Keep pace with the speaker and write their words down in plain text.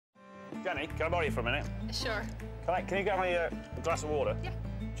Jenny, can I borrow you for a minute? Sure. Can you get me a glass of water? Yeah.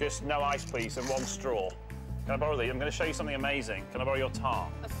 Just no ice, please, and one straw. Can I borrow these? I'm going to show you something amazing. Can I borrow your tar?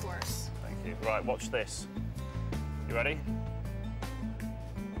 Of course. Thank you. Right, watch this. You ready?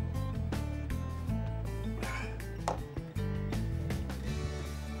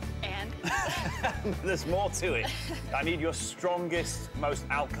 And? There's more to it. I need your strongest, most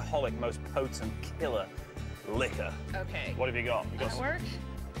alcoholic, most potent killer liquor. Okay. What have you got? Does it work?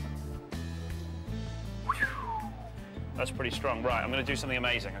 That's pretty strong. Right, I'm going to do something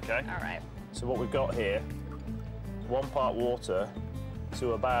amazing, OK? All right. So what we've got here, 1 part water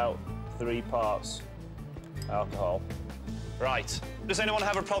to about 3 parts alcohol. Right. Does anyone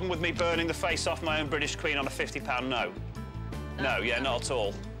have a problem with me burning the face off my own British Queen on a £50 note? No, yeah, not at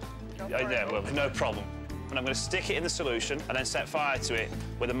all. Yeah, well, no problem. And I'm going to stick it in the solution and then set fire to it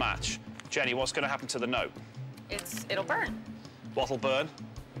with a match. Jenny, what's going to happen to the note? It'll burn. What'll burn?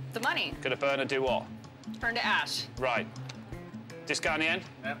 The money. Going to burn and do what? Turn to ash. Right. Discount in the end?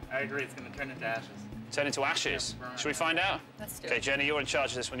 Yep, I agree. It's going to turn into ashes. Turn into ashes? Yeah, Should we find out? Let's do OK, it. Jenny, you're in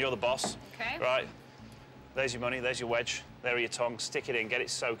charge of this one. You're the boss. OK. Right. There's your money. There's your wedge. There are your tongs. Stick it in. Get it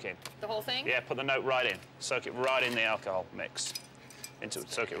soaking. The whole thing? Yeah, put the note right in. Soak it right in the alcohol mix.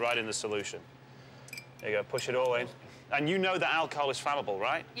 Soak it right in the solution. There you go. Push it all in. And you know that alcohol is flammable,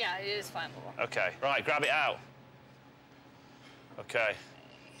 right? Yeah, it is flammable. OK. Right, grab it out. OK.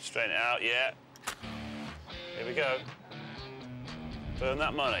 Straighten it out, yeah. Here we go. Burn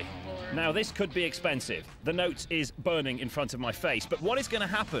that money. Now, this could be expensive. The note is burning in front of my face, but what is going to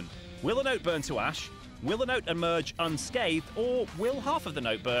happen? Will the note burn to ash? Will the note emerge unscathed, or will half of the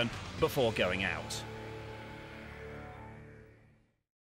note burn before going out?